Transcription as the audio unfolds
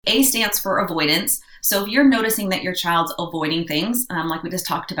A stands for avoidance. So if you're noticing that your child's avoiding things, like we just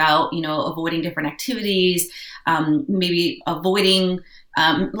talked about, avoiding different activities, maybe avoiding,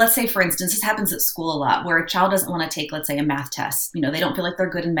 let's say, for instance, this happens at school a lot where a child doesn't want to take, let's say, a math test. They don't feel like they're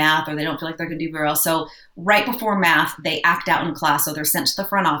good in math, or they don't feel like they're going to do very well. So right before math, they act out in class. So they're sent to the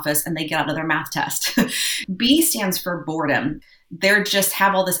front office and they get out of their math test. B stands for boredom. They're just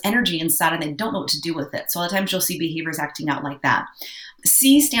have all this energy inside and they don't know what to do with it. So a lot of times you'll see behaviors acting out like that.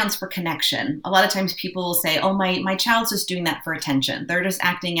 C stands for connection. A lot of times people will say, oh, my child's just doing that for attention. They're just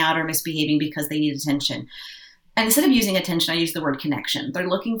acting out or misbehaving because they need attention. And instead of using attention, I use the word connection. They're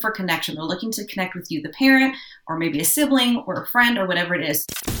looking for connection. They're looking to connect with you, the parent, or maybe a sibling or a friend or whatever it is.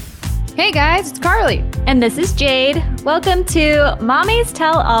 Hey guys, it's Carly. And this is Jade. Welcome to Mommy's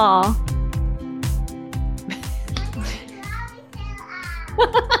Tell All.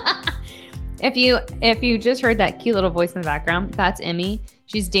 If you just heard that cute little voice in the background, that's Emmy.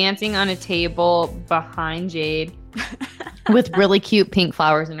 She's dancing on a table behind Jade with really cute pink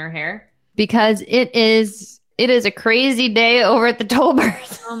flowers in her hair because it is a crazy day over at the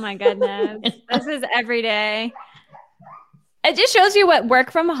Tolbers. Oh my goodness. This is every day. It just shows you what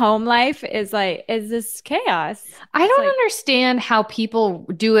work from home life is like. Is this chaos? I don't understand how people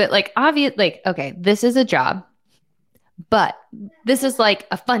do it. Okay, this is a job, but this is like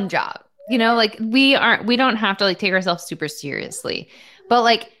a fun job. We don't have to take ourselves super seriously,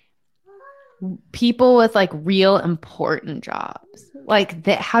 but people with real important jobs,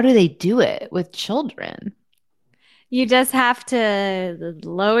 how do they do it with children? You just have to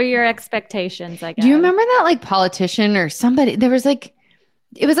lower your expectations, I guess. Do you remember that politician or somebody? It was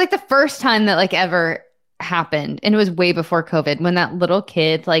the first time that ever happened, and it was way before COVID, when that little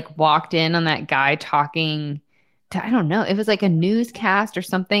kid walked in on that guy talking. I don't know. It was a newscast or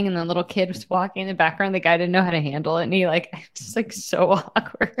something. And the little kid was walking in the background. The guy didn't know how to handle it. And he just so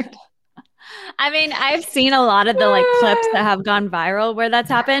awkward. I mean, I've seen a lot of the clips that have gone viral where that's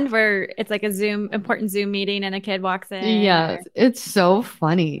happened, where it's a important Zoom meeting and a kid walks in. Yeah. It's so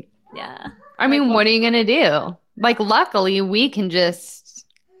funny. Yeah. I mean, what are you going to do? Luckily we can just.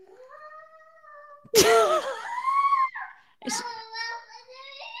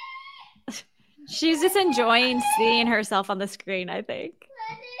 She's just enjoying seeing herself on the screen, I think.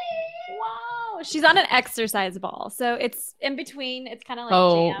 Wow. She's on an exercise ball. So it's in between. It's kind of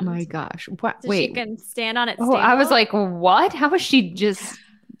oh jammed. My gosh. What? So wait. she can stand on it. Oh, I was like, what? How is she just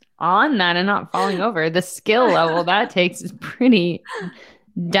on that and not falling over? The skill level that takes is pretty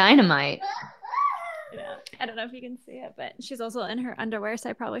dynamite. Yeah. I don't know if you can see it, but she's also in her underwear, so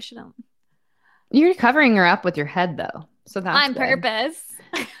I probably shouldn't. You're covering her up with your head, though. So that's on purpose.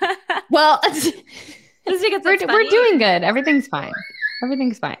 Well, we're doing good. Everything's fine.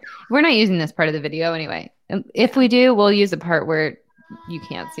 We're not using this part of the video anyway. If we do, we'll use the part where you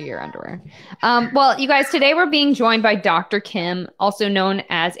can't see your underwear. Well, you guys, today we're being joined by Dr. Kim, also known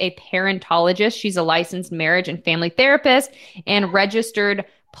as a parentologist. She's a licensed marriage and family therapist and registered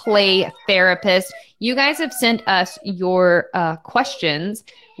play therapist. You guys have sent us your questions,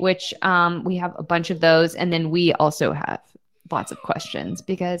 which we have a bunch of those. And then we also have lots of questions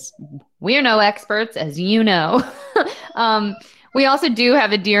because we are no experts, as you know. We also do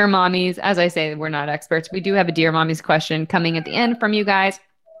have a Dear Mommies. As I say, we're not experts. We do have a Dear Mommies question coming at the end from you guys.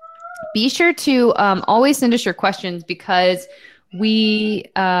 Be sure to always send us your questions because I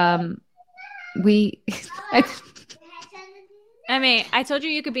mean, I told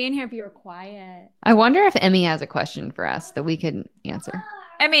you could be in here if you were quiet. I wonder if Emmy has a question for us that we could answer.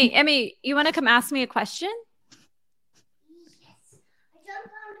 Emmy, you want to come ask me a question?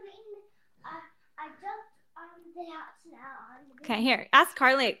 Okay, here. Ask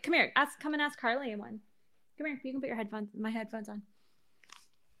Carly. Come here. Come and ask Carly one. Come here. You can put my headphones on.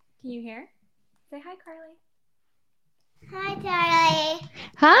 Can you hear? Say hi, Carly. Hi, Carly.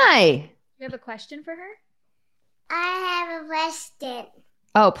 Hi. You have a question for her? I have a question.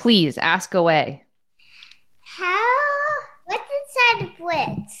 Oh, please ask away. What's inside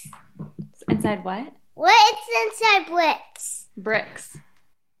bricks? Inside what? What's inside bricks? Bricks.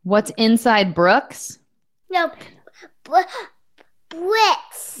 What's inside Brooks? No, bricks.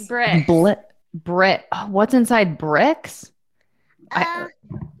 Bricks. What's inside bricks? Yeah.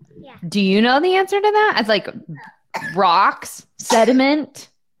 Do you know the answer to that? It's rocks, sediment,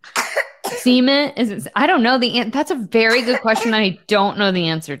 cement. I don't know the answer. That's a very good question. I don't know the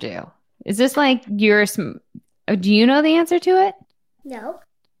answer to. Is this do you know the answer to it? No.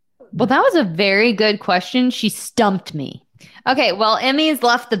 Well, that was a very good question. She stumped me. Okay, well, Emmy's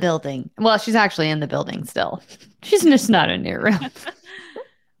left the building. Well, she's actually in the building still. She's just not in your room.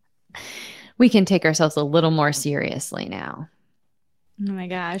 We can take ourselves a little more seriously now. Oh my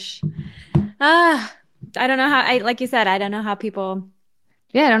gosh. Ah, I don't know how like you said, I don't know how people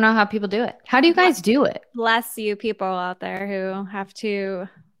Yeah, I don't know how people do it. How do you guys do it? bless you people out there who have to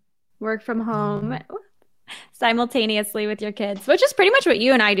work from home simultaneously with your kids, which is pretty much what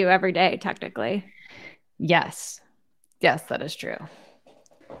you and I do every day, technically. Yes. Yes, that is true.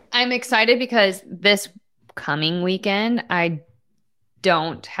 I'm excited because this coming weekend, I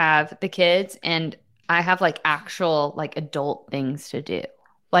don't have the kids and I have like actual like adult things to do.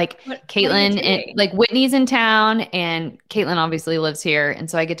 Like What are you Caitlin and doing? like Whitney's in town and Caitlin obviously lives here. And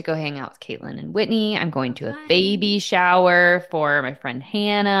so I get to go hang out with Caitlin and Whitney. I'm going to a Fun. baby shower for my friend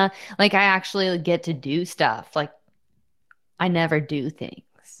Hannah. Like I actually get to do stuff. Like I never do things.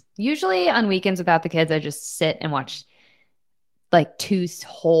 Usually on weekends without the kids, I just sit and watch like two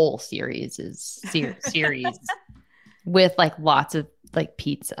whole series with like lots of like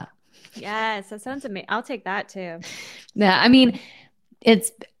pizza. Yes, that sounds amazing. I'll take that too. Yeah, I mean,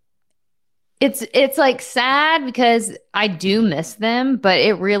 it's like sad because I do miss them, but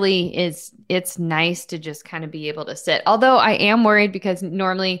it really is it's nice to just kind of be able to sit. Although I am worried because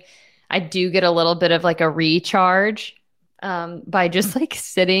normally I do get a little bit of like a recharge by just like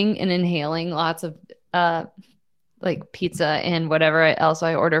sitting and inhaling lots of like pizza and whatever else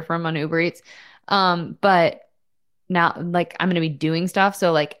I order from on Uber Eats. But now like I'm going to be doing stuff.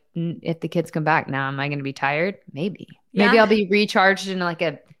 So like if the kids come back now, am I going to be tired? Maybe Yeah. I'll be recharged in like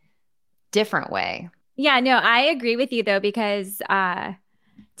a different way. Yeah, no, I agree with you though, because Tanner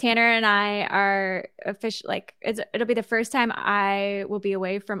and I are official. Like it'll be the first time I will be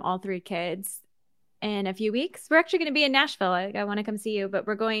away from all three kids in a few weeks. We're actually going to be in Nashville. Like, I want to come see you, but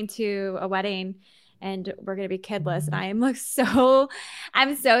we're going to a wedding and we're going to be kidless. And I am like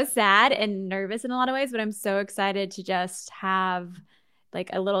I'm so sad and nervous in a lot of ways, but I'm so excited to just have like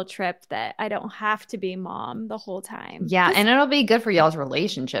a little trip that I don't have to be mom the whole time. Yeah, and it'll be good for y'all's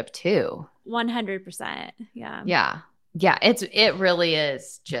relationship too. 100%. Yeah. Yeah. Yeah, it really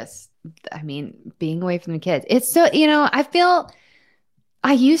is just I mean, being away from the kids. It's so,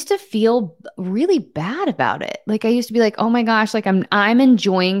 I used to feel really bad about it. Like I used to be like, "Oh my gosh, like I'm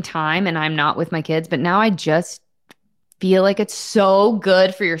enjoying time and I'm not with my kids." But now I just feel like it's so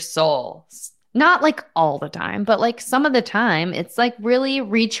good for your soul. Not like all the time, but like some of the time, it's like really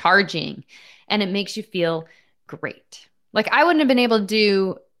recharging and it makes you feel great. Like I wouldn't have been able to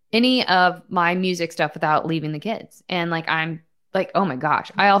do any of my music stuff without leaving the kids. And like I'm like, "Oh my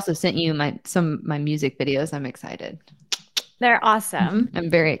gosh, I also sent you some of my music videos. I'm excited." They're awesome.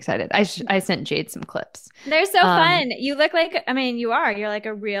 I'm very excited. I sent Jade some clips. They're so fun. You look like, I mean, you're like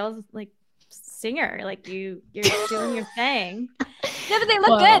a real like singer. Like you're doing your thing. No, but they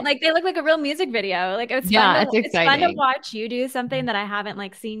look good. Like they look like a real music video. Like it's fun. It's fun to watch you do something that I haven't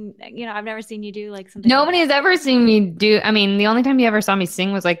like seen. I've never seen you do like something. Nobody has ever seen me do. I mean, the only time you ever saw me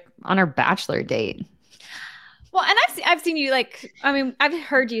sing was like on our bachelor date. Well, and I've seen you like, I mean, I've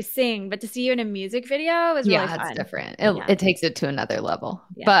heard you sing, but to see you in a music video is really fun. Yeah, it's different. It takes it to another level.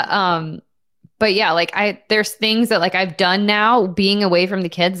 Yeah. But yeah, like there's things that like I've done now being away from the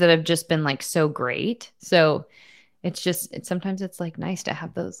kids that have just been like so great. So sometimes it's like nice to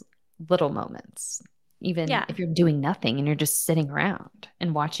have those little moments, even if you're doing nothing and you're just sitting around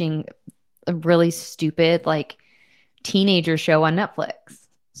and watching a really stupid like teenager show on Netflix.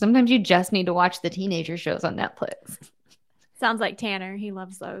 Sometimes you just need to watch the teenager shows on Netflix. Sounds like Tanner. He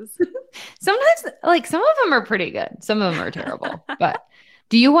loves those. Sometimes like some of them are pretty good. Some of them are terrible. But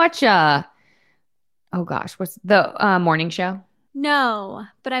do you watch oh gosh, what's the morning show? No,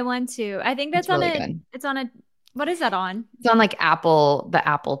 but I want to. I think that's really good. It's on a what is that on? It's on like the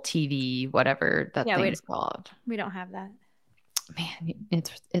Apple TV, whatever that thing's called. We don't have that. Man,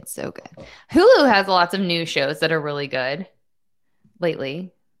 it's so good. Hulu has lots of new shows that are really good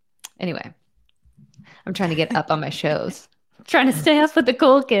lately. Anyway, I'm trying to get up on my shows. I'm trying to stay up with the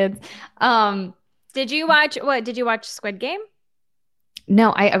cool kids. Did you watch Squid Game?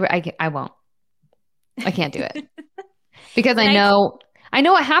 No, I won't. I can't do it. Because I know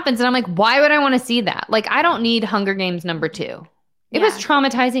what happens and I'm like, why would I want to see that? Like I don't need Hunger Games #2. It was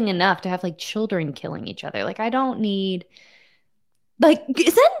traumatizing enough to have like children killing each other. Like I don't need like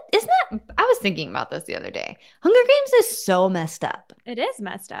isn't that I was thinking about this the other day. Hunger Games is so messed up. It is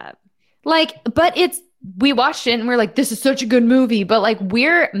messed up. Like, but we watched it and we're like, this is such a good movie, but like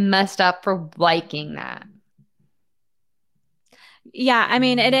we're messed up for liking that. Yeah, I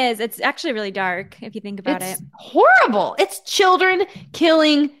mean, it is. It's actually really dark if you think about it. Horrible. It's children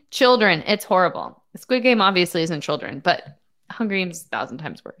killing children. It's horrible. Squid Game obviously isn't children, but Hunger Games is 1,000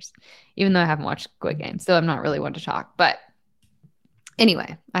 times worse. Even though I haven't watched Squid Game, so I'm not really one to talk. But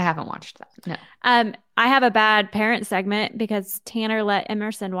Anyway, I haven't watched that. No. I have a bad parent segment because Tanner let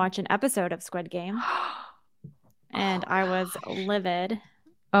Emerson watch an episode of Squid Game, and I was livid.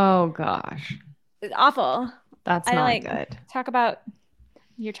 Oh gosh, It's awful. that's I not good. Talk about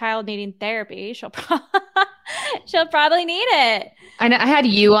your child needing therapy. She'll probably need it. I know I had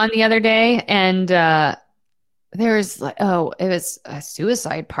you on the other day, and there was like, oh, it was a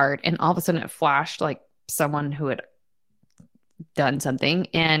suicide part, and all of a sudden it flashed like someone who had done something,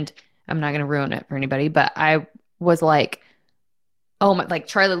 and I'm not going to ruin it for anybody, but I was like, oh my, like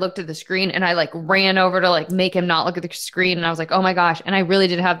Charlie looked at the screen, and I like ran over to like make him not look at the screen, and I was like, oh my gosh, and I really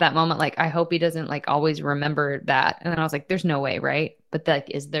did have that moment, like I hope he doesn't like always remember that, and then I was like, there's no way, right? But like,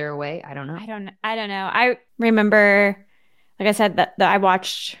 is there a way? I don't know. I don't know. I remember, like I said, that I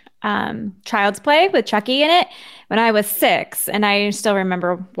watched Child's Play with Chucky in it when I was 6, and I still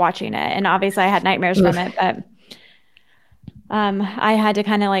remember watching it, and obviously I had nightmares from it, but I had to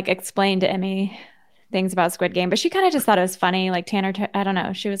kind of like explain to Emmy things about Squid Game, but she kind of just thought it was funny. Like Tanner, I don't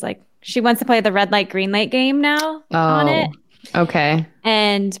know. She was like, she wants to play the red light, green light game now on it. Okay.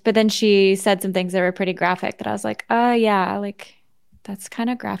 But then she said some things that were pretty graphic that I was like, oh yeah, like that's kind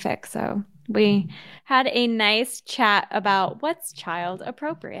of graphic. So we had a nice chat about what's child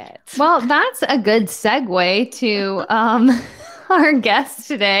appropriate. Well, that's a good segue to our guest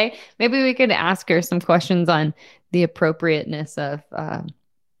today. Maybe we could ask her some questions on the appropriateness of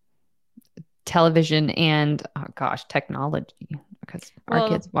television and, oh gosh, technology, because our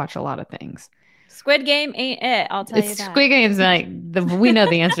kids watch a lot of things. Squid Game ain't it, I'll tell you that. Squid Game's like, we know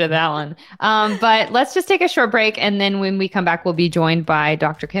the answer to that one. But let's just take a short break, and then when we come back, we'll be joined by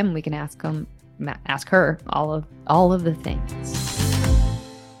Dr. Kim. We can ask her all of the things.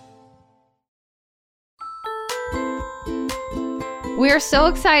 We're so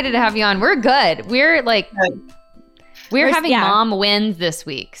excited to have you on. We're good. We're having mom wins this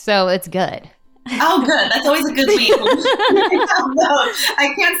week, so it's good. Oh, good. That's always a good week.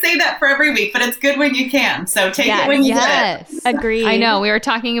 I can't say that for every week, but it's good when you can. So take it when you get it. Agreed. I know. We were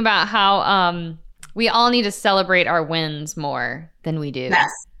talking about how we all need to celebrate our wins more than we do.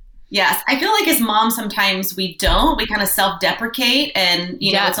 Yes. I feel like as moms, sometimes we don't. We kind of self-deprecate, and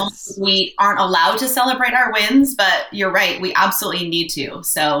it's almost we aren't allowed to celebrate our wins. But you're right. We absolutely need to.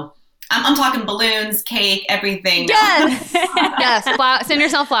 So I'm talking balloons, cake, everything. Yes. Yes. Send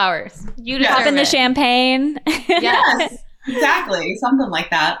yourself flowers. You pop in the champagne. Yes. Exactly. Something like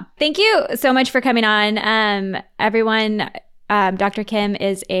that. Thank you so much for coming on. Everyone, Dr. Kim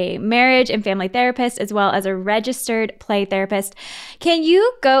is a marriage and family therapist as well as a registered play therapist. Can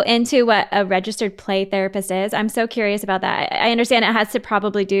you go into what a registered play therapist is? I'm so curious about that. I understand it has to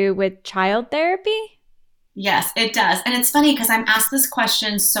probably do with child therapy. Yes, it does. And it's funny because I'm asked this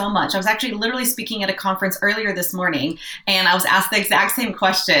question so much. I was actually literally speaking at a conference earlier this morning, and I was asked the exact same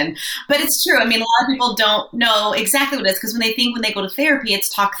question. But it's true. I mean, a lot of people don't know exactly what it is, because when they go to therapy, it's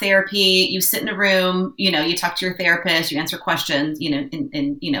talk therapy. You sit in a room, you talk to your therapist, you answer questions,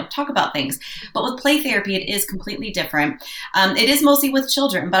 and talk about things. But with play therapy, it is completely different. It is mostly with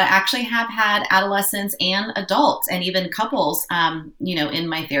children, but I actually have had adolescents and adults and even couples, in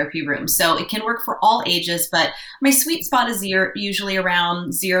my therapy room. So it can work for all ages. But my sweet spot is usually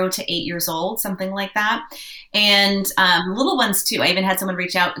around 0 to 8 years old, something like that. And little ones too. I even had someone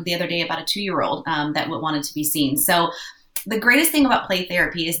reach out the other day about a 2-year-old that wanted to be seen. So the greatest thing about play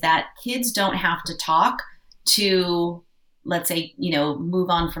therapy is that kids don't have to talk to, let's say, move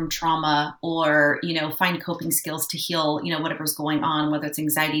on from trauma or, find coping skills to heal, whatever's going on, whether it's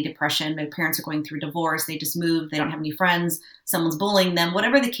anxiety, depression, their parents are going through divorce, they just moved, they don't have any friends, someone's bullying them,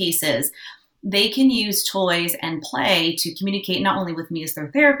 whatever the case is. They can use toys and play to communicate not only with me as their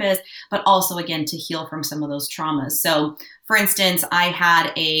therapist, but also, again, to heal from some of those traumas. So, for instance, I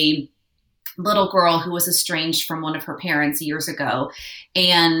had a little girl who was estranged from one of her parents years ago,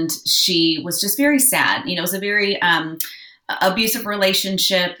 and she was just very sad. It was a very abusive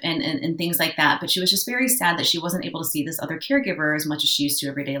relationship and things like that, but she was just very sad that she wasn't able to see this other caregiver as much as she used to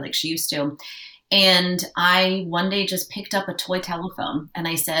every day like she used to. And I one day just picked up a toy telephone and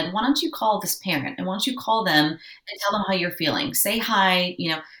I said, why don't you call this parent and why don't you call them and tell them how you're feeling? Say hi.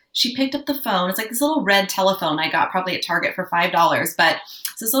 She picked up the phone. It's like this little red telephone I got probably at Target for $5, but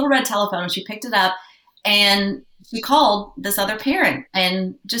it's this little red telephone, and she picked it up and she called this other parent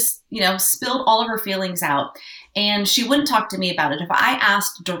and just, spilled all of her feelings out. And she wouldn't talk to me about it. If I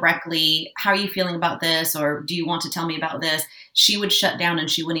asked directly, how are you feeling about this? Or do you want to tell me about this? She would shut down and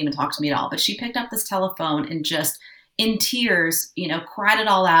she wouldn't even talk to me at all. But she picked up this telephone and just in tears, cried it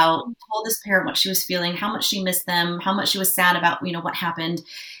all out, told this parent what she was feeling, how much she missed them, how much she was sad about, what happened,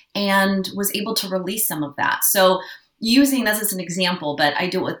 and was able to release some of that. So using this as an example, but I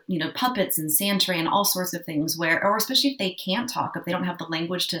do it with, puppets and sand tray and all sorts of things where, or especially if they can't talk, if they don't have the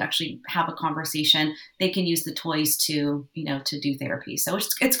language to actually have a conversation, they can use the toys to, to do therapy. So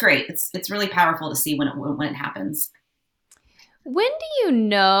it's great. It's really powerful to see when it happens. When do you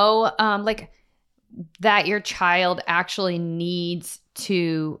know, that your child actually needs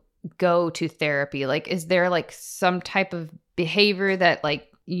to go to therapy? Like, is there like some type of behavior that like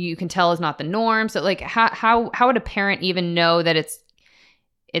you can tell is not the norm? So like how would a parent even know that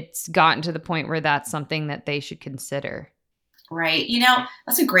it's gotten to the point where that's something that they should consider? Right.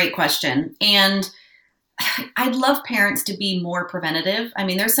 That's a great question. And I'd love parents to be more preventative. I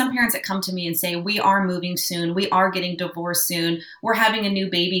mean, there's some parents that come to me and say, we are moving soon. We are getting divorced soon. We're having a new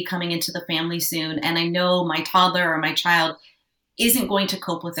baby coming into the family soon. And I know my toddler or my child isn't going to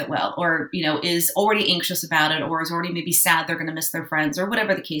cope with it well, or, is already anxious about it, or is already maybe sad they're going to miss their friends, or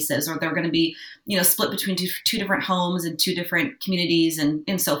whatever the case is, or they're going to be, split between two different homes and two different communities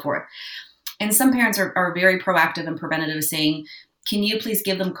and so forth. And some parents are very proactive and preventative, saying, can you please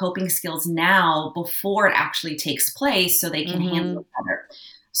give them coping skills now before it actually takes place so they can handle it better?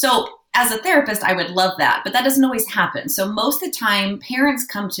 So as a therapist, I would love that, but that doesn't always happen. So most of the time, parents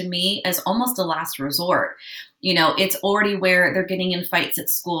come to me as almost a last resort. It's already where they're getting in fights at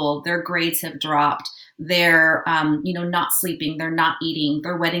school. Their grades have dropped. They're, not sleeping. They're not eating.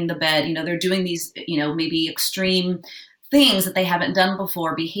 They're wetting the bed. They're doing these, maybe extreme things that they haven't done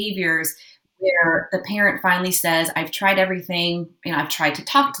before, behaviors where the parent finally says, I've tried everything, I've tried to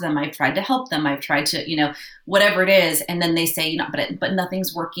talk to them, I've tried to help them, I've tried to, whatever it is. And then they say, but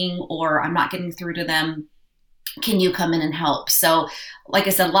nothing's working, or I'm not getting through to them. Can you come in and help? So like I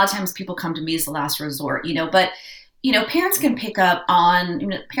said, a lot of times people come to me as the last resort, but parents can pick up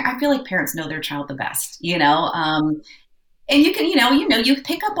on, I feel like parents know their child the best, and you can, you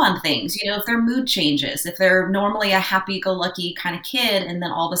pick up on things, if their mood changes, if they're normally a happy-go-lucky kind of kid, and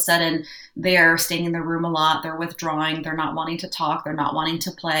then all of a sudden they're staying in their room a lot, they're withdrawing, they're not wanting to talk, they're not wanting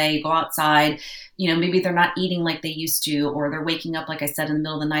to play, go outside, maybe they're not eating like they used to, or they're waking up, like I said, in the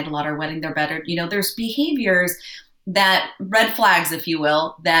middle of the night a lot, or wetting their bed, or, there's behaviors that, red flags, if you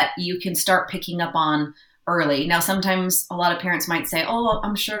will, that you can start picking up on early. Now, sometimes a lot of parents might say, oh,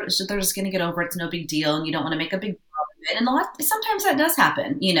 I'm sure they're just going to get over it. It's no big deal. And you don't want to make a big problem of it. And sometimes that does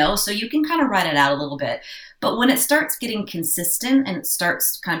happen, so you can kind of ride it out a little bit. But when it starts getting consistent and it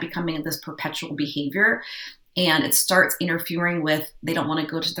starts kind of becoming this perpetual behavior, and it starts interfering with, they don't want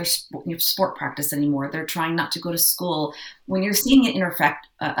to go to their sport practice anymore. They're trying not to go to school. When you're seeing it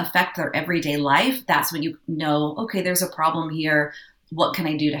affect their everyday life, that's when you know, okay, there's a problem here. What can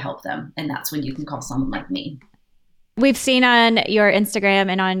I do to help them? And that's when you can call someone like me. We've seen on your Instagram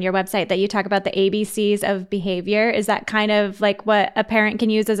and on your website that you talk about the ABCs of behavior. Is that kind of like what a parent can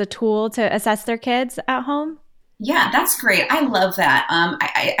use as a tool to assess their kids at home? Yeah, that's great. I love that.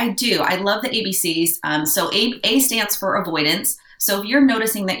 I do. I love the ABCs. So A stands for avoidance. So if you're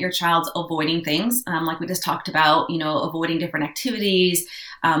noticing that your child's avoiding things, like we just talked about, avoiding different activities,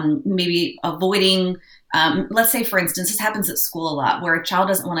 maybe avoiding, let's say, for instance, this happens at school a lot, where a child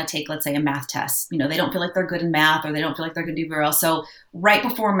doesn't want to take, let's say, a math test. They don't feel like they're good in math, or they don't feel like they're going to do very well. So right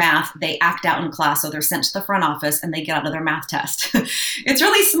before math, they act out in class. So they're sent to the front office and they get out of their math test. It's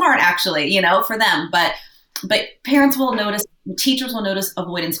really smart, actually, for them. But parents will notice, teachers will notice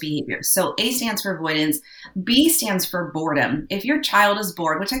avoidance behaviors. So A stands for avoidance. B stands for boredom. If your child is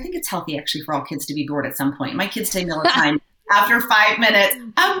bored, which I think it's healthy actually for all kids to be bored at some point. My kids tell me all the time, after 5 minutes,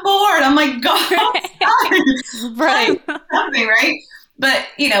 I'm bored. I'm like, go outside. Right. Something, right? But,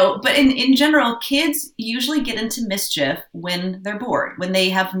 but in general, kids usually get into mischief when they're bored, when they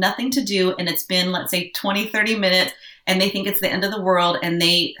have nothing to do and it's been, let's say, 20, 30 minutes and they think it's the end of the world and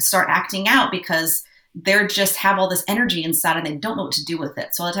they start acting out because they're just have all this energy inside and they don't know what to do with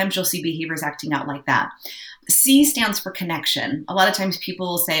it. So a lot of times you'll see behaviors acting out like that. C stands for connection. A lot of times people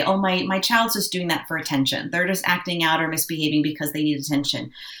will say, oh, my child's just doing that for attention. They're just acting out or misbehaving because they need attention.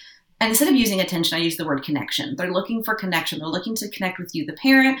 And instead of using attention, I use the word connection. They're looking for connection. They're looking to connect with you, the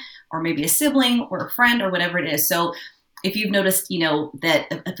parent, or maybe a sibling or a friend or whatever it is. So if you've noticed, that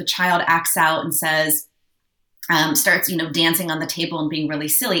if a child acts out and says, starts, dancing on the table and being really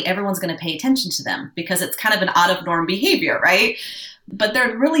silly, everyone's going to pay attention to them because it's kind of an out of norm behavior, right? but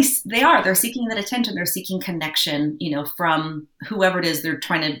they're seeking that attention. They're seeking connection, from whoever it is they're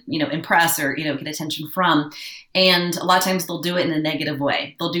trying to, impress or, get attention from. And a lot of times they'll do it in a negative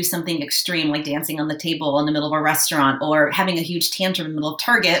way. They'll do something extreme, like dancing on the table in the middle of a restaurant, or having a huge tantrum in the middle of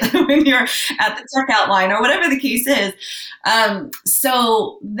Target when you're at the checkout line, or whatever the case is.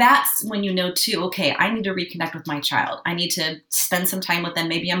 So that's when you know too, okay, I need to reconnect with my child. I need to spend some time with them.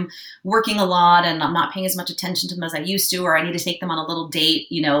 Maybe I'm working a lot and I'm not paying as much attention to them as I used to, or I need to take them on a little date,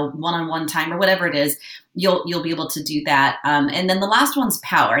 one-on-one time, or whatever it is. You'll be able to do that. And then the last one's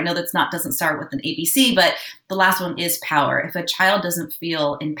power. I know doesn't start with an ABC, but the last one is power. If a child doesn't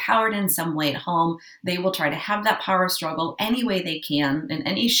feel empowered in some way at home, they will try to have that power struggle any way they can, in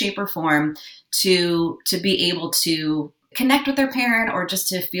any shape or form, to be able to connect with their parent, or just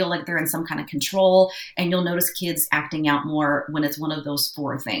to feel like they're in some kind of control. And you'll notice kids acting out more when it's one of those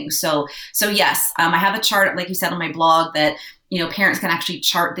four things. So yes, I have a chart, like you said, on my blog that, parents can actually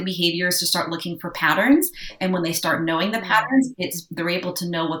chart the behaviors to start looking for patterns. And when they start knowing the patterns, they're able to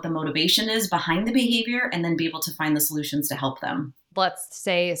know what the motivation is behind the behavior, and then be able to find the solutions to help them. Let's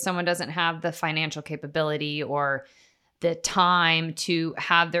say someone doesn't have the financial capability or the time to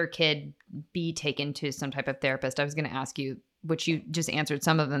have their kid be taken to some type of therapist. I was going to ask you, which you just answered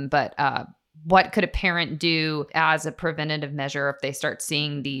some of them, but what could a parent do as a preventative measure if they start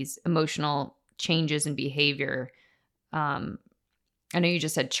seeing these emotional changes in behavior? I know you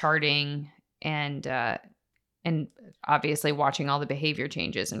just said charting and obviously watching all the behavior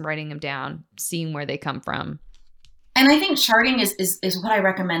changes and writing them down, seeing where they come from. And I think charting is what I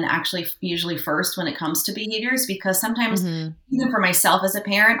recommend actually usually first when it comes to behaviors, because sometimes even for myself as a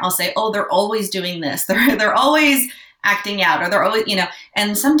parent, I'll say, oh, they're always doing this. They're always acting out, or they're always,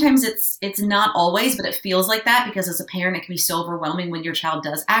 and sometimes it's not always, but it feels like that, because as a parent, it can be so overwhelming when your child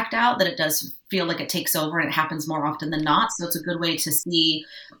does act out that it does feel like it takes over, and it happens more often than not. So it's a good way to see,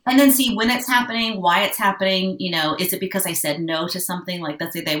 and then see when it's happening, why it's happening. Is it because I said no to something? Like,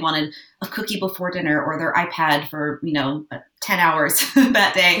 let's say they wanted a cookie before dinner, or their iPad for, 10 hours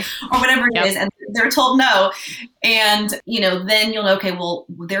that day, or whatever it is, and they're told no. And, then you'll know, okay, well,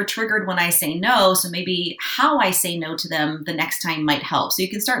 they're triggered when I say no. So maybe how I say no to them the next time might help. So you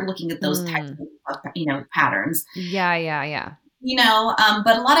can start looking at those types of, patterns. Yeah.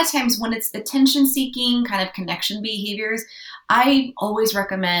 But a lot of times when it's attention seeking kind of connection behaviors, I always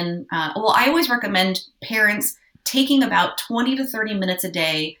recommend parents taking about 20 to 30 minutes a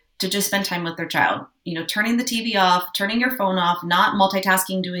day to just spend time with their child, turning the TV off, turning your phone off, not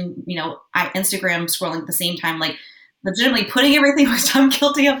multitasking, doing, Instagram scrolling at the same time, like legitimately putting everything, which I'm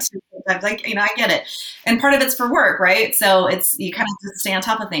guilty of too sometimes. Like, I get it. And part of it's for work, right? So you kind of have to stay on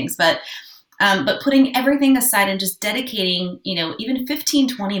top of things, but putting everything aside and just dedicating, even 15,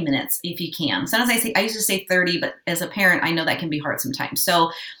 20 minutes if you can. Sometimes I used to say 30, but as a parent, I know that can be hard sometimes. So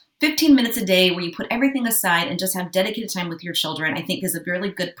 15 minutes a day where you put everything aside and just have dedicated time with your children, I think is a really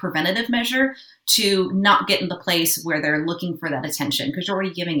good preventative measure to not get in the place where they're looking for that attention, because you're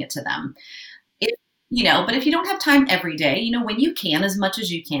already giving it to them. But if you don't have time every day, when you can, as much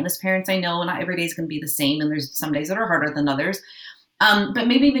as you can, as parents, I know not every day is going to be the same, and there's some days that are harder than others. But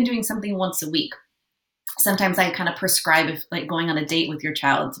maybe even doing something once a week. Sometimes I kind of prescribe like going on a date with your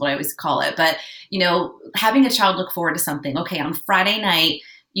child is what I always call it. But, having a child look forward to something. Okay, on Friday night,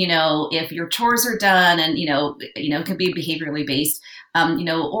 if your chores are done, and, it could be behaviorally based,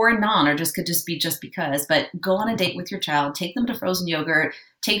 or non, or could just be just because, but go on a date with your child, take them to frozen yogurt,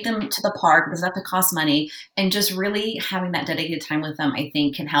 take them to the park, doesn't have to cost money, and just really having that dedicated time with them, I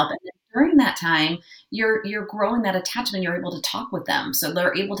think can help. And during that time, you're growing that attachment. You're able to talk with them, so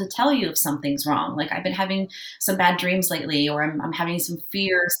they're able to tell you if something's wrong. Like, I've been having some bad dreams lately, or I'm having some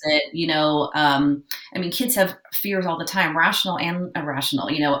fears that kids have fears all the time, rational and irrational.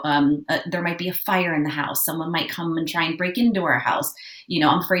 There might be a fire in the house. Someone might come and try and break into our house.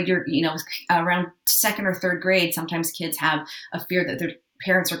 I'm afraid around second or third grade. Sometimes kids have a fear that their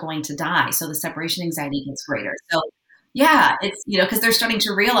parents are going to die, so the separation anxiety gets greater. So. Yeah, it's, because they're starting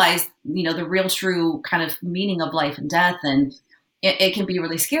to realize, the real true kind of meaning of life and death, and it can be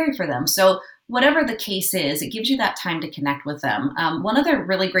really scary for them. So whatever the case is, it gives you that time to connect with them. One other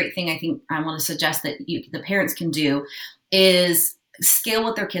really great thing I think I want to suggest that the parents can do is scale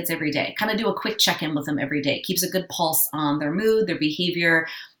with their kids every day, kind of do a quick check-in with them every day. It keeps a good pulse on their mood, their behavior,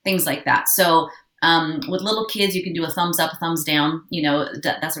 things like that. So with little kids, you can do a thumbs up, a thumbs down.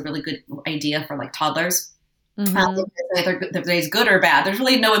 That's a really good idea for like toddlers. The day is good or bad. There's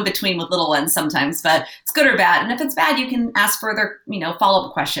really no in between with little ones sometimes, but it's good or bad. And if it's bad, you can ask further,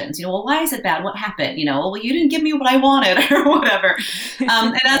 follow-up questions. Well, why is it bad? What happened? Well, you didn't give me what I wanted or whatever.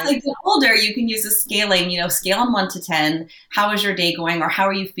 And as they get older, you can use a scaling, scale on 1 to 10. How is your day going? Or how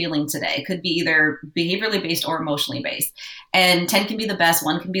are you feeling today? It could be either behaviorally based or emotionally based. And 10 can be the best,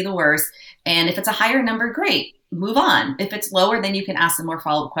 1 can be the worst. And if it's a higher number, great. Move on. If it's lower, then you can ask them more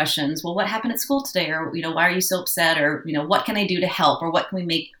follow-up questions. Well, what happened at school today? Or, why are you so upset? Or, what can I do to help? Or how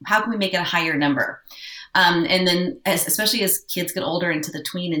can we make it a higher number? And then especially as kids get older into the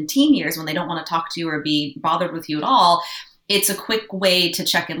tween and teen years, when they don't want to talk to you or be bothered with you at all, it's a quick way to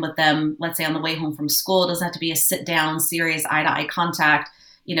check in with them. Let's say on the way home from school, it doesn't have to be a sit down, serious eye-to-eye contact.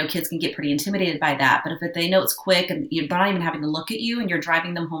 Kids can get pretty intimidated by that. But if they know it's quick and you're not even having to look at you and you're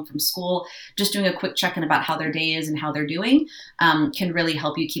driving them home from school, just doing a quick check-in about how their day is and how they're doing can really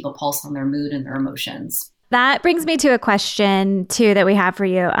help you keep a pulse on their mood and their emotions. That brings me to a question, too, that we have for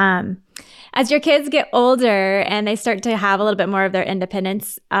you. As your kids get older and they start to have a little bit more of their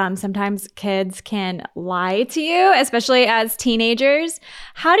independence, sometimes kids can lie to you, especially as teenagers.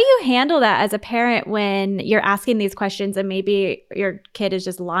 How do you handle that as a parent when you're asking these questions and maybe your kid is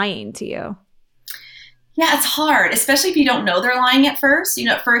just lying to you? Yeah, it's hard, especially if you don't know they're lying at first.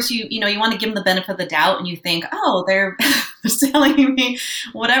 At first you want to give them the benefit of the doubt and you think, oh, they're telling me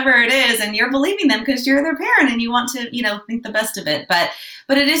whatever it is, and you're believing them because you're their parent and you want to, think the best of it. But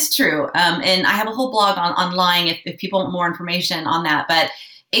it is true. And I have a whole blog on lying if people want more information on that. But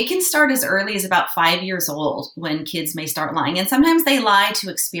it can start as early as about 5 years old when kids may start lying. And sometimes they lie to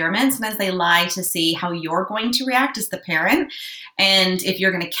experiment. Sometimes they lie to see how you're going to react as the parent and if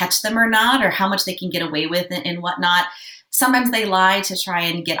you're going to catch them or not, or how much they can get away with and whatnot. Sometimes they lie to try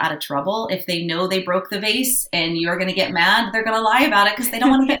and get out of trouble. If they know they broke the vase and you're going to get mad, they're going to lie about it because they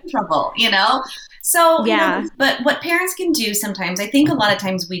don't want to get in trouble, So, yeah. But what parents can do sometimes, I think a lot of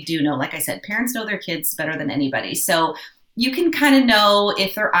times we do know, like I said, parents know their kids better than anybody. So you can kind of know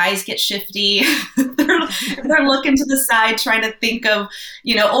if their eyes get shifty, if they're looking to the side trying to think of,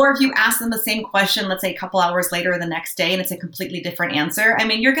 or if you ask them the same question, let's say a couple hours later or the next day, and it's a completely different answer. I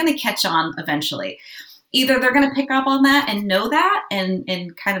mean, you're going to catch on eventually. Either they're going to pick up on that and know that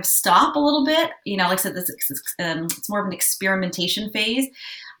and kind of stop a little bit. Like I said, it's more of an experimentation phase.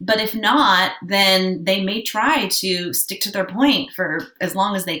 But if not, then they may try to stick to their point for as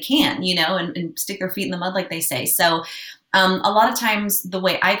long as they can, and stick their feet in the mud, like they say. So a lot of times the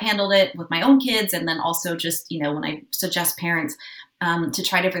way I've handled it with my own kids, and then also just, when I suggest parents to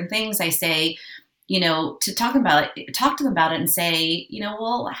try different things, I say, to talk to them about it and say,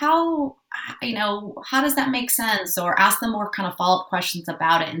 well, how does that make sense? Or ask them more kind of follow-up questions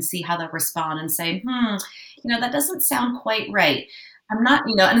about it and see how they'll respond and say, that doesn't sound quite right. I'm not,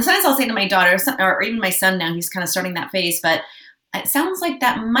 and sometimes I'll say to my daughter or even my son now, he's kind of starting that phase, but it sounds like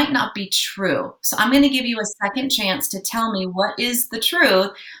that might not be true. So I'm going to give you a second chance to tell me what is the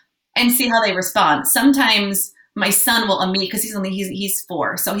truth and see how they respond. Sometimes my son will immediately, because he's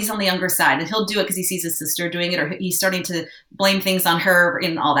 4, so he's on the younger side, and he'll do it because he sees his sister doing it, or he's starting to blame things on her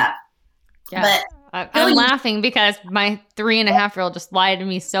and all that. Yeah. But I'm laughing because my 3.5-year-old just lied to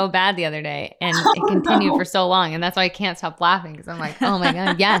me so bad the other day, and it continued for so long. And that's why I can't stop laughing, because I'm like, oh my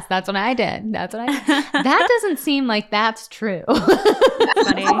God, yes, that's what I did. That's what I did. That doesn't seem like that's true.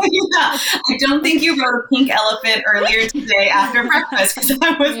 Funny. Yeah. I don't think you wrote a pink elephant earlier today after breakfast, because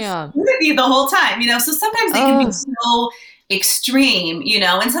I was with you the whole time, So sometimes they can be so extreme,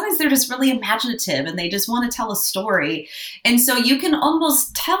 and sometimes they're just really imaginative and they just want to tell a story. And so you can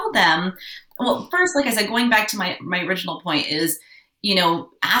almost tell them, well, first, like I said, going back to my original point is,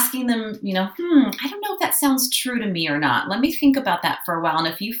 asking them, I don't know if that sounds true to me or not. Let me think about that for a while. And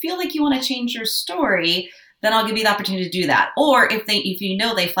if you feel like you want to change your story, then I'll give you the opportunity to do that. Or if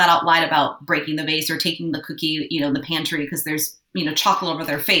they flat out lied about breaking the vase or taking the cookie, in the pantry because there's, chocolate over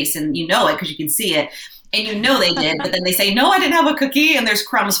their face and it because you can see it. And they did, but then they say, no, I didn't have a cookie, and there's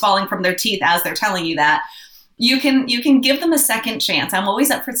crumbs falling from their teeth as they're telling you that. You can give them a second chance. I'm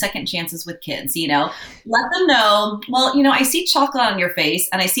always up for second chances with kids, Let them know, well, I see chocolate on your face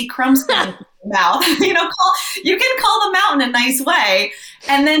and I see crumbs coming from your mouth. You can call them out in a nice way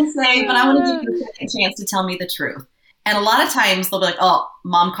and then say, but I want to give you a second chance to tell me the truth. And a lot of times they'll be like, oh,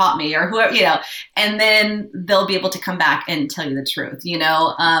 mom caught me, or whoever, and then they'll be able to come back and tell you the truth,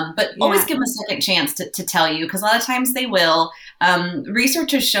 but always give them a second chance to tell you, because a lot of times they will.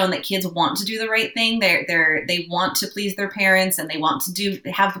 Research has shown that kids want to do the right thing. They want to please their parents, and they want to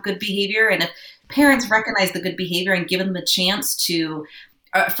have good behavior. And if parents recognize the good behavior and give them the chance to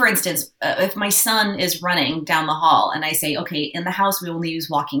for instance, if my son is running down the hall and I say, okay, in the house, we only use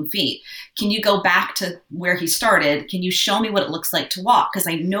walking feet. Can you go back to where he started? Can you show me what it looks like to walk? Because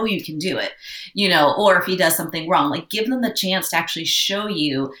I know you can do it, or if he does something wrong, like give them the chance to actually show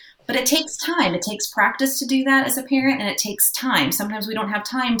you. But it takes time. It takes practice to do that as a parent, and it takes time. Sometimes we don't have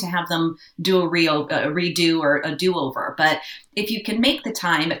time to have them do a redo or a do-over. But if you can make the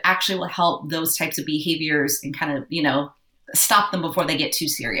time, it actually will help those types of behaviors and kind of, stop them before they get too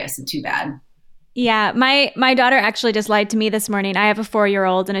serious and too bad. Yeah, my daughter actually just lied to me this morning. I have a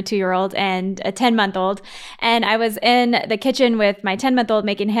 4-year-old and a 2-year-old and a 10-month-old. And I was in the kitchen with my 10-month-old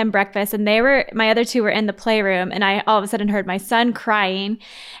making him breakfast, and my other two were in the playroom, and I all of a sudden heard my son crying.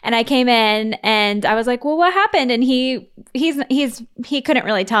 And I came in and I was like, "Well, what happened?" And he couldn't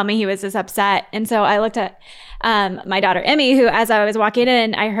really tell me. He was just upset. And so I looked at my daughter Emmy, who, as I was walking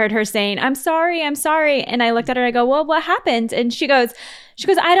in, I heard her saying, I'm sorry. And I looked at her and I go, "Well, what happened?" And she goes,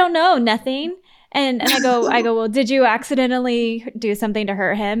 "I don't know, nothing." And I go, "Well, did you accidentally do something to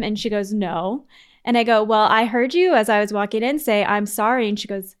hurt him?" And she goes, "No." And I go, "Well, I heard you as I was walking in say, I'm sorry." And she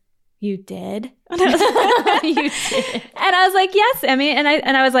goes, "You did?" And I was like, "You did." And I was like, "Yes, Emmy." And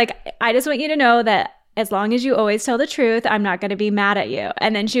I was like, "I just want you to know that as long as you always tell the truth, I'm not going to be mad at you."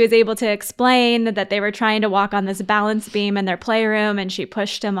 And then she was able to explain that they were trying to walk on this balance beam in their playroom, and she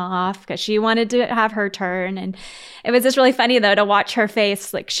pushed him off because she wanted to have her turn. And it was just really funny, though, to watch her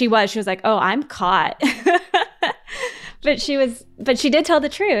face. Like she was like, "Oh, I'm caught." But she did tell the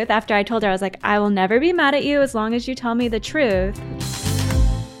truth after I told her. I was like, "I will never be mad at you as long as you tell me the truth."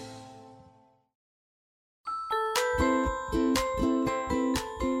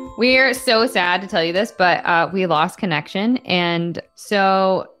 We're so sad to tell you this, but we lost connection. And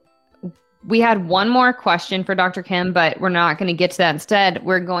so we had one more question for Dr. Kim, but we're not going to get to that. Instead,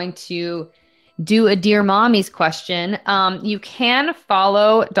 we're going to do a Dear Mommy's question. You can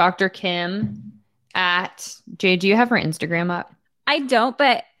follow Dr. Kim at Jay. Do you have her Instagram up? I don't,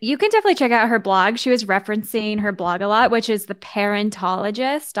 but you can definitely check out her blog. She was referencing her blog a lot, which is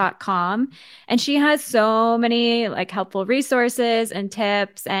theparentologist.com. And she has so many helpful resources and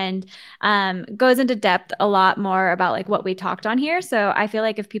tips, and goes into depth a lot more about what we talked on here. So I feel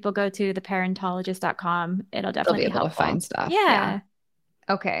like if people go to theparentologist.com, it'll definitely be able to find stuff. Yeah.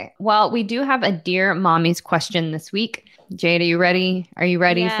 Okay. Well, we do have a Dear Mommy's question this week. Jade, are you ready? Are you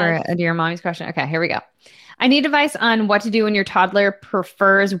ready for a Dear Mommy's question? Okay, here we go. I need advice on what to do when your toddler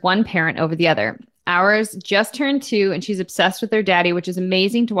prefers one parent over the other. Ours just turned 2 and she's obsessed with their daddy, which is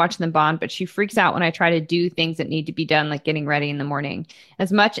amazing to watch them bond, but she freaks out when I try to do things that need to be done, like getting ready in the morning.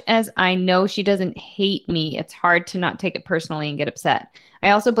 As much as I know she doesn't hate me, it's hard to not take it personally and get upset.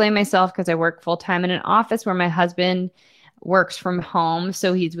 I also blame myself because I work full-time in an office where my husband works from home,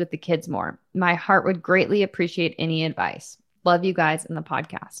 so he's with the kids more. My heart would greatly appreciate any advice. Love you guys in the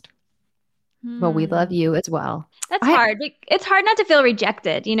podcast. Well, we love you as well. That's hard. It's hard not to feel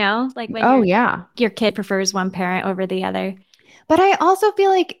rejected, when your kid prefers one parent over the other. But I also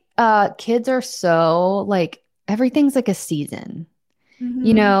feel like kids are so everything's like a season.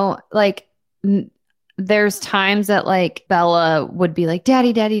 Mm-hmm. There's times that Bella would be like,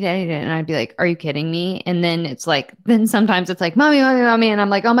 "Daddy, daddy, daddy," and I'd be like, "Are you kidding me?" And then then sometimes it's like, "Mommy, mommy, mommy," and I'm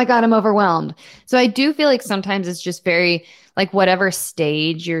like, "Oh my God, I'm overwhelmed." So I do feel like sometimes it's just very whatever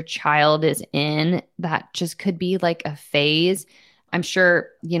stage your child is in, that just could be a phase. I'm sure,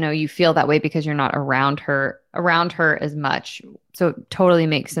 you feel that way because you're not around her as much. So it totally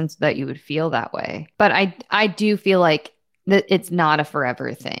makes sense that you would feel that way. But I do feel like that it's not a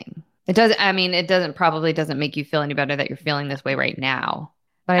forever thing. It probably doesn't make you feel any better that you're feeling this way right now.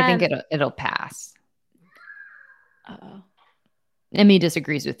 But I think it'll pass. Uh-oh. Emmy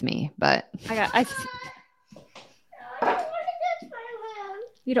disagrees with me, but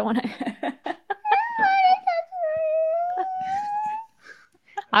you don't want to.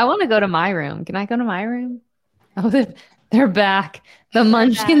 I want to go to my room. Can I go to my room? Oh, they're back. The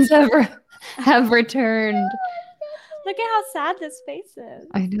Munchkins have returned. Look at how sad this face is.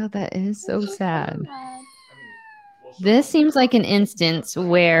 I know, that is so sad. This seems like an instance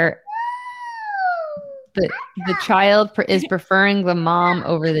where the child is preferring the mom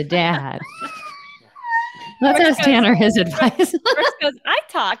over the dad. Let's ask Tanner his advice. First goes, I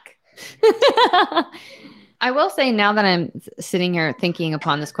talk. I will say, now that I'm sitting here thinking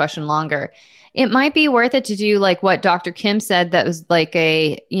upon this question longer, it might be worth it to do what Dr. Kim said. That was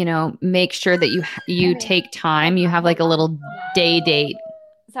make sure that you take time. You have a little day date.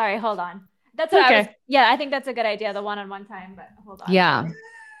 Sorry, hold on. That's okay. I think that's a good idea. The one-on-one time, but hold on. Yeah.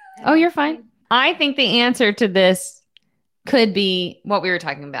 Oh, you're fine. I think the answer to this could be what we were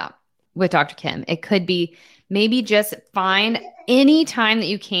talking about with Dr. Kim. It could be maybe just find any time that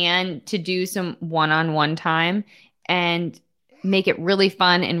you can to do some one-on-one time and make it really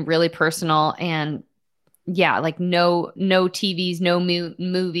fun and really personal. And yeah, like no TVs, no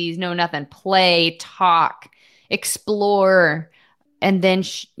movies, no nothing. Play, talk, explore. And then,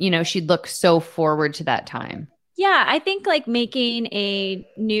 she'd look so forward to that time. Yeah, I think like making a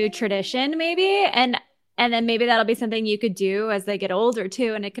new tradition maybe, and then maybe that'll be something you could do as they get older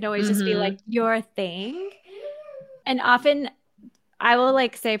too. And it could always just be like your thing. And often I will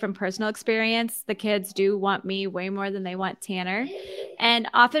like say from personal experience, the kids do want me way more than they want Tanner. And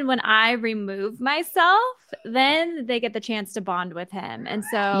often when I remove myself, then they get the chance to bond with him. And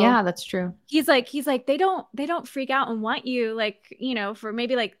so yeah, that's true. He's like, they don't freak out and want you like, for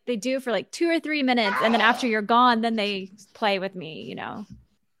maybe like they do for like 2 or 3 minutes. And then after you're gone, then they play with me,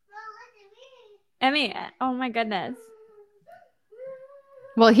 I mean, oh my goodness.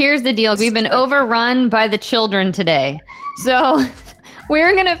 Well, here's the deal. We've been overrun by the children today. So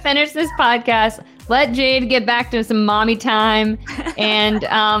we're going to finish this podcast. Let Jade get back to some mommy time. And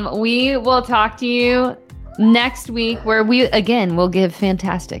we will talk to you next week where we'll give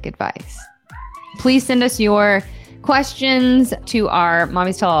fantastic advice. Please send us your questions to our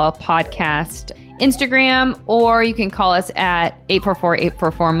Mommy's Tell All podcast Instagram, or you can call us at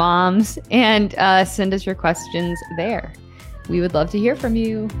 844-844-MOMS and send us your questions there. We would love to hear from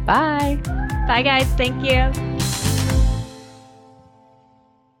you. Bye. Bye, guys. Thank you.